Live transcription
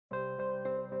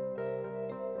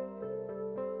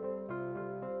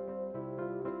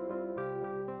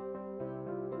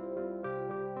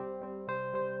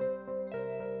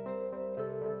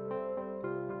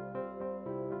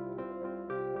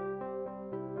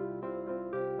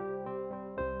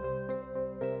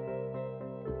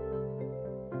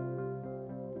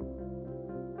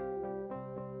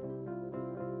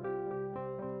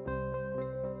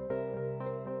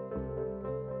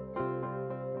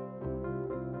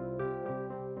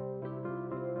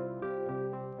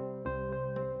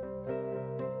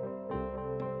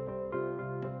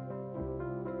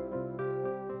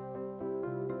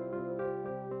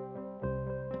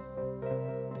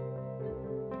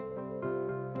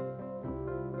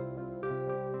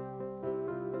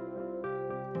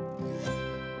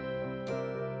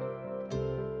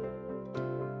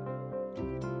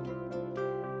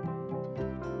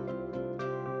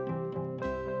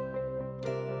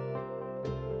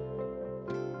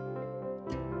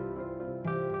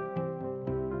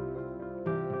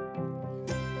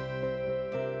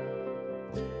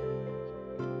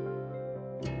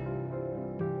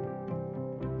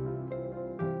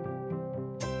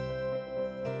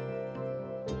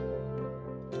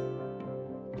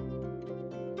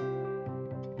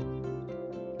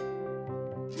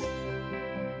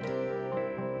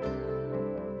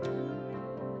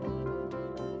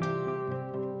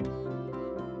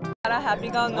చాలా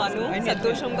హ్యాపీగా ఉన్నాను,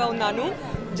 సంతోషంగా ఉన్నాను.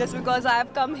 Just because I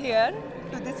have come here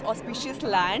to this auspicious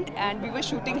land and we were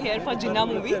shooting here for Jinnah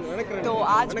movie. तो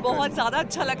आज बहुत ज़्यादा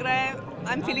अच्छा लग रहा है.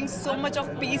 I'm feeling so much of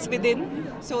peace within.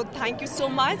 So thank you so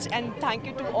much and thank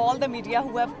you to all the media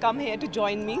who have come here to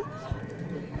join me.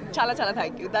 Chala chala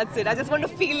thank you. That's it. I just want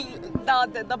to feel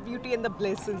the beauty and the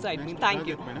bliss inside me.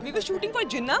 Thank you. We were shooting for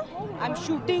Jinnah. I'm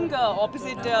shooting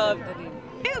opposite.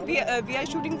 We are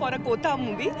shooting for a Kotha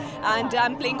movie and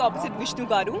I'm playing opposite Vishnu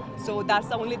Garu. So that's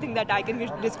the only thing that I can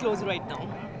disclose right now.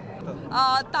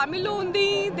 Tamil lo undi,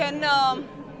 then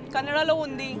Kannada lo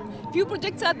undi. Few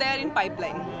projects are there in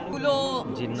pipeline. Ulo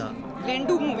Jinnah.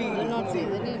 Rendu movie.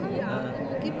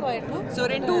 Keep quiet, no? So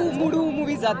Rendu Mudu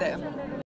movies are there.